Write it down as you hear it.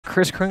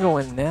KrisKringle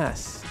and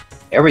Ness.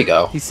 There we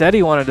go. He said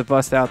he wanted to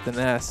bust out the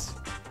Ness.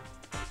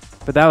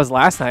 But that was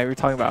last night. We were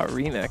talking about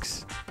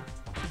remix.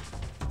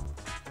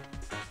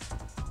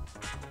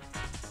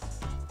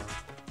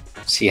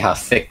 See how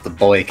thick the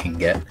boy can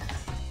get.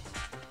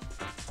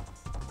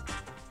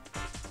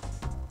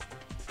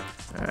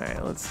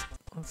 Alright, let's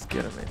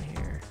get him in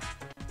here.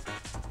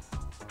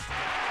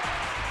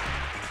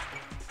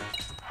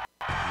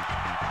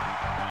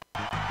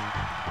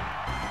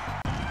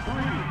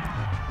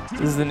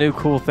 This is the new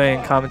cool thing,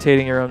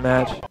 commentating your own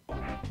match.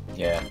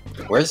 Yeah.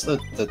 Where's the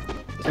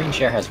green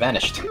chair has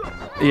vanished?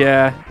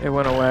 Yeah, it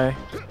went away.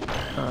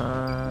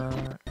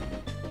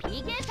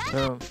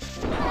 Boom.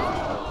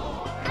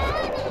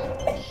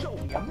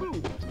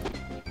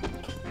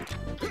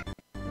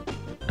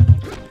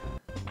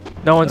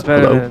 No one's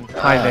better than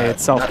Jaime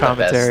at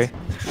self-commentary.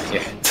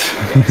 Yeah.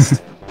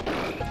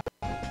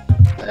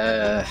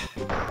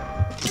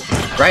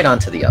 Right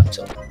onto the up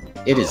tilt.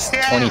 It is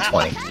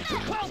 2020.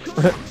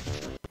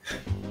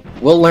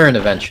 We'll learn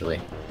eventually.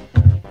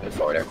 Good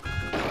forwarder.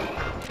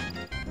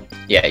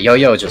 Yeah,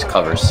 Yo-Yo just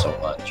covers so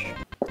much.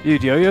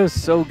 Dude, Yo-Yo's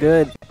so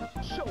good.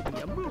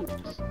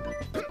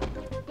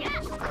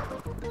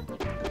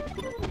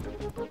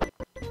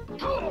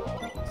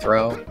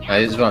 Throw.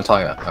 This is what I'm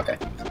talking about. Okay.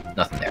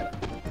 Nothing there.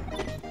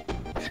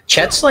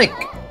 Chet's like...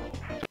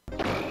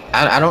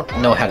 I don't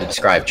know how to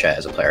describe Chet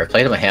as a player. I've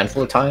played him a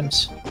handful of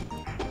times.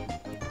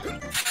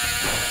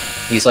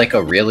 He's like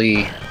a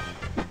really...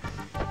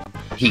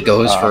 He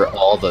goes for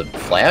all the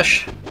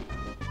flash,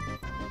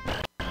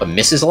 but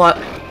misses a lot.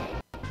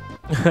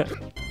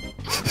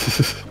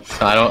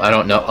 I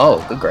don't know.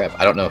 Oh, good grab.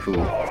 I don't know who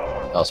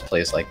else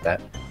plays like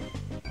that.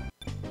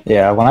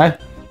 Yeah, when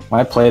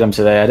I played him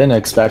today, I didn't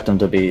expect him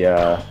to be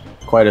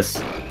quite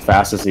as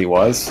fast as he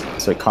was,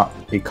 so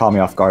he caught me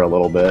off guard a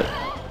little bit.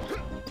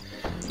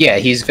 Yeah,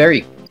 he's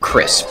very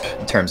crisp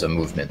in terms of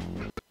movement.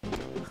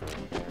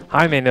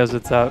 Jaime knows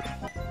what's up.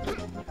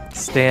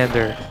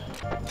 Standard.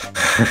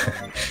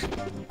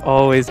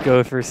 Always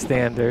go for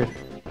standard.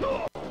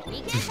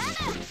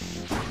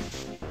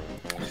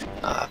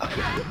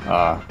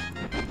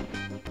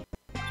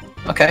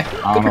 Okay,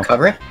 good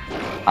recovery.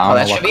 Oh,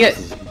 that should be it.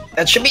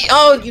 That should be.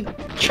 Oh, you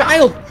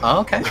child. Oh,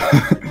 okay.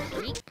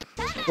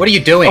 What are you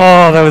doing?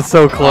 Oh, that was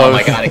so close. Oh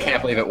my god, I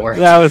can't believe it worked.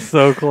 That was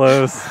so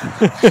close.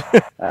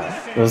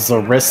 It was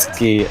a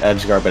risky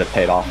edge guard, but it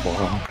paid off for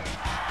him.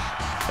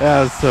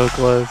 That was so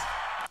close.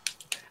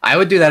 I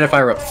would do that if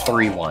I were up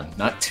 3-1,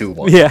 not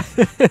 2-1. Yeah.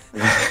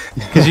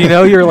 Because you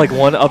know you're like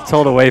one up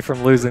tilt away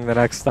from losing the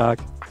next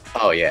stock.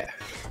 Oh, yeah.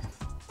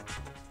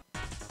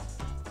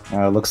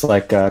 It looks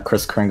like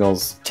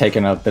KrisKringle's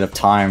taking a bit of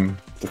time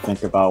to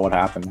think about what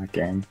happened in that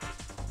game.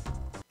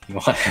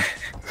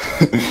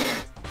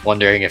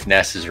 Wondering if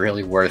Ness is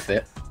really worth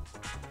it.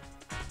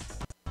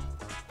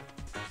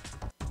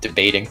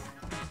 Debating.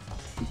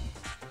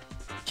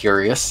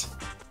 Curious.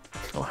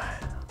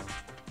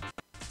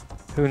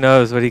 Who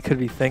knows what he could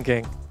be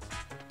thinking?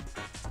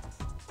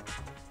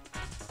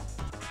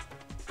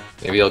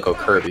 Maybe he'll go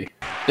Kirby.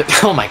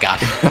 Oh my god,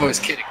 I was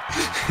kidding.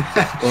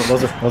 Well,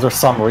 those are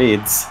some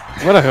reads.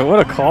 What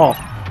a call!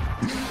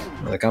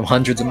 Like I'm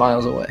hundreds of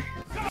miles away.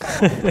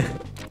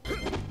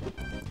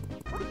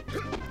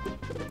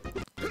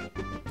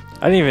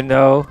 I didn't even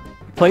know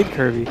he played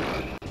Kirby.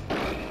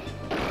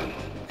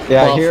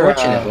 Yeah, well,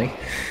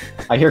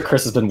 I hear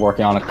Chris has been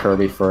working on a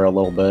Kirby for a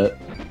little bit.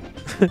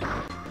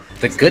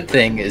 The good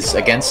thing is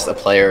against a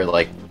player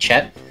like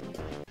Chet,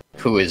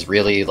 who is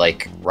really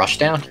like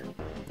rushdown,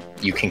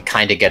 you can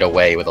kind of get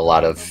away with a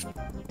lot of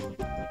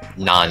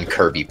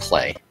non-Kirby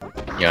play.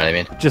 You know what I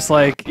mean? Just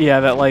like, yeah,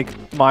 that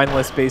like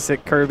mindless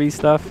basic Kirby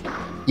stuff.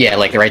 Yeah,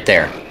 like right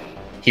there.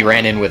 He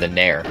ran in with a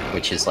Nair,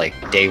 which is like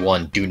day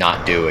one do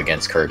not do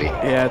against Kirby.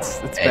 Yeah, it's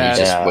bad. And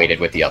he just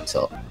waited with the up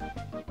tilt.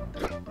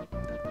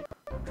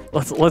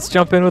 Let's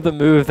jump in with a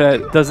move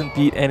that doesn't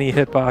beat any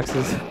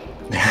hitboxes.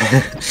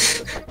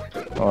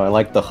 Oh, I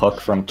like the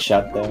hook from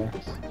Chet there.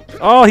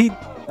 Oh, he's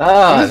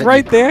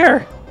right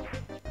there.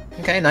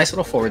 Okay, nice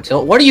little forward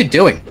tilt. What are you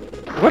doing?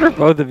 What are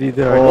both of you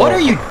doing? What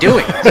are you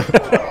doing?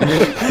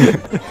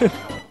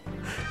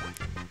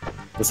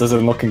 This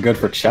isn't looking good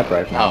for Chet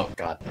right now. Oh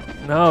god.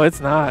 No,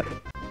 it's not.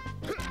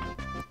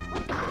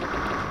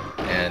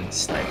 And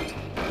sniped.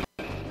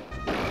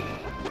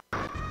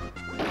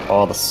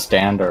 Oh, the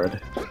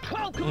standard.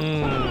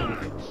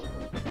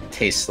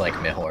 Tastes like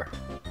Mihor.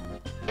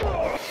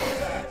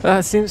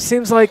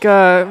 Seems like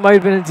might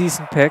have been a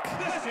decent pick.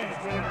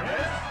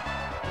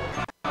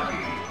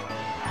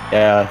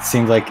 Yeah, it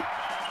seems like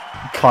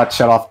caught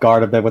Chet off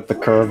guard a bit with the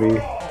Kirby.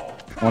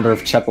 I wonder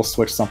if Chet will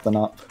switch something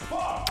up.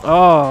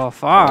 Oh,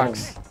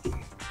 Fox.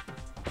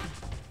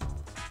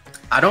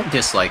 I don't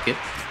dislike it.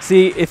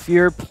 See, if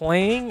you're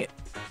playing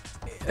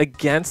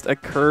against a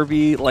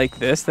Kirby like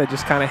this that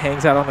just kind of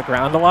hangs out on the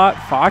ground a lot,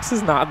 Fox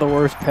is not the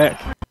worst pick.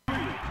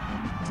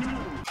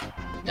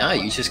 No,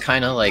 you just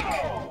kind of like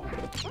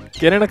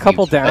get in a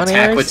couple down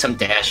attack airs. With some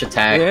dash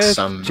attacks,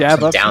 some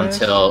down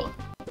tilt.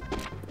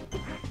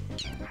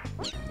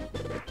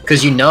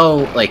 Because you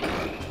know, like,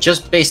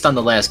 just based on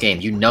the last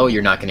game, you know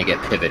you're not going to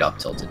get pivot up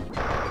tilted.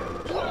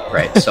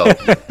 Right, so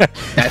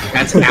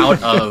that's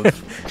out of,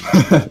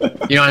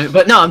 you know.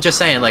 But no, I'm just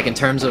saying, like in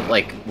terms of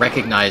like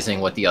recognizing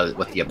what the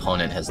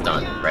opponent has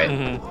done, right?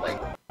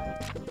 Like,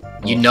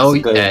 you know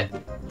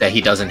that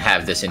he doesn't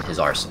have this in his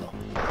arsenal,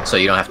 so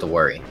you don't have to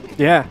worry.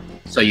 Yeah.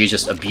 So you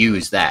just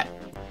abuse that,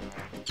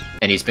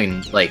 and he's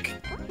been like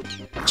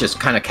just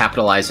kind of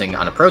capitalizing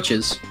on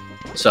approaches,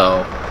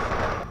 so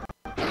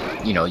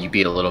you know you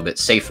be a little bit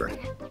safer.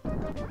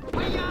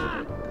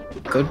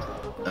 Good.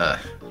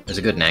 There's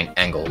a good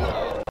angle.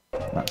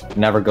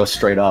 Never go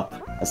straight up,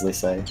 as they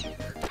say.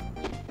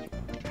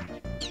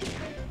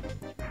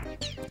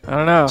 I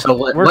don't know. So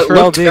what Works for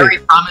looked LD. very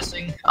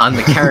promising on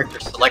the character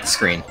select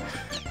screen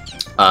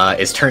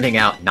is turning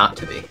out not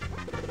to be.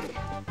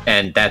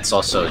 And that's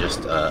also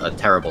just a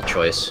terrible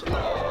choice.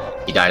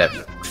 He died at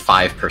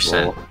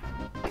 5%. Cool.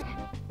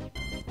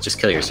 Just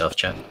kill yourself,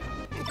 Chet.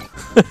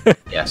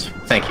 Yes,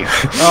 thank you.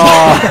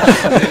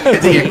 Oh.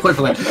 the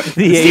equivalent. The It's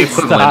the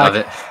equivalent stock. of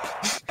it.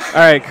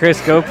 All right,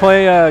 Chris, go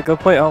play. Go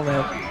play. Oh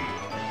man.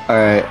 All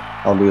right,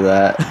 I'll do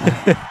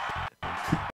that.